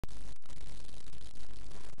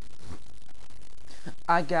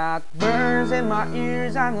I got burns in my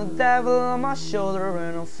ears and the devil on my shoulder,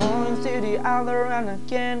 and I'm falling to the other and I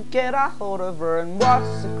can't get a hold of her. And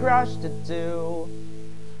what's a crush to do?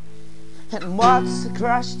 And what's a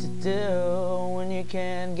crush to do when you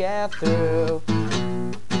can't get through?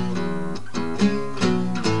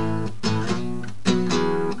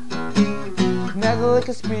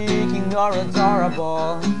 Medically speaking, you're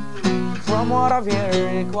adorable. From what I've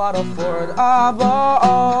heard, you quite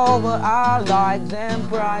affordable, but I like them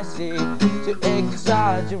pricey, to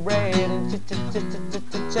exaggerate and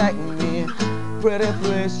check me. Pretty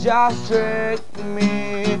please, just trick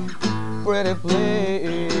me. Pretty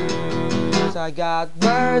please. I got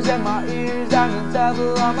birds in my ears and the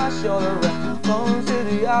devil on my shoulder, and phones to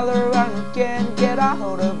the other and I can't get a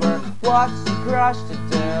hold of her. What's a crush to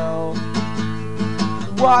do?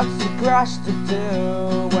 What's a crush to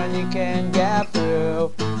do when you can't get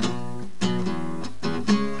through?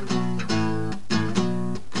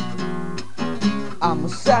 I'm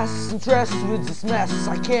obsessed and stressed with this mess.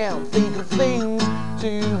 I can't think of things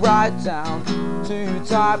to write down, to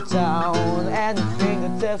type down, and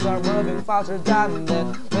fingertips are moving faster than the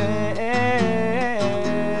lips.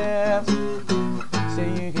 So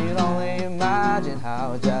you can only imagine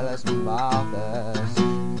how jealous my mouth is.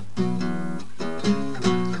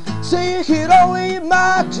 So you can only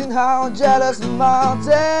imagine how jealous my mouth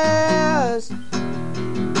is.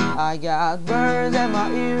 I got birds in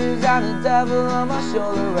my ears and the devil on my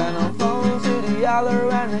shoulder, and I'm falling to the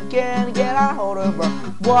other and I can't get a hold of her.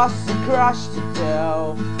 What's the crush to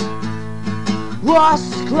do? What's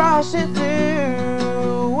the crush to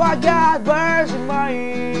do? I got birds in my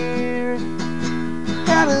ears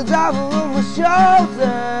and the devil on my shoulder.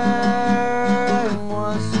 And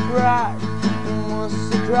what's the crush? And what's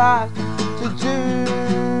the crush to do?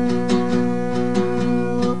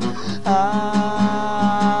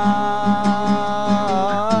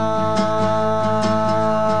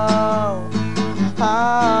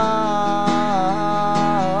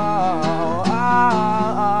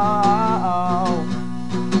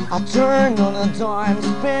 I turn on a dime,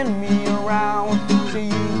 spin me around, so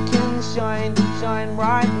you can shine, shine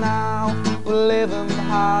right now. We'll live and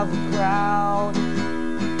have a crowd,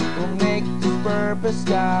 we'll make this purpose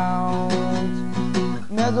count.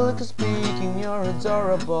 Medically speaking, you're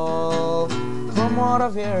adorable. From what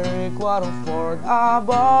I've heard, you're quite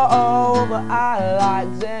affordable, but I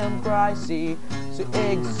like them pricey, so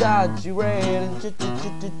exaggerate and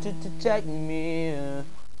check me.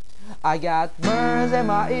 I got burns in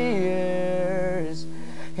my ears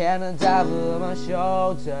and a devil on my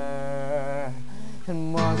shoulder.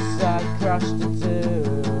 And what's a crush to do?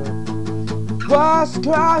 What's a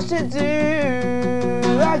crush to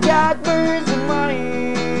do? I got burns in my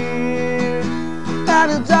ears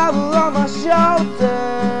and a devil on my shoulder.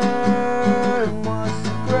 And what's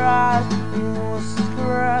a crush? And what's a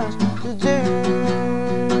crush to do?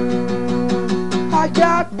 I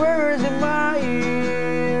got birds in my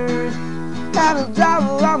ears and a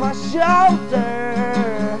devil on my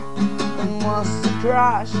shoulder. And what's the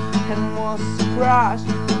crush? And what's the crush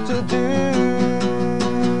to do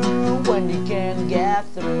when you can't get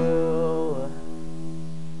through?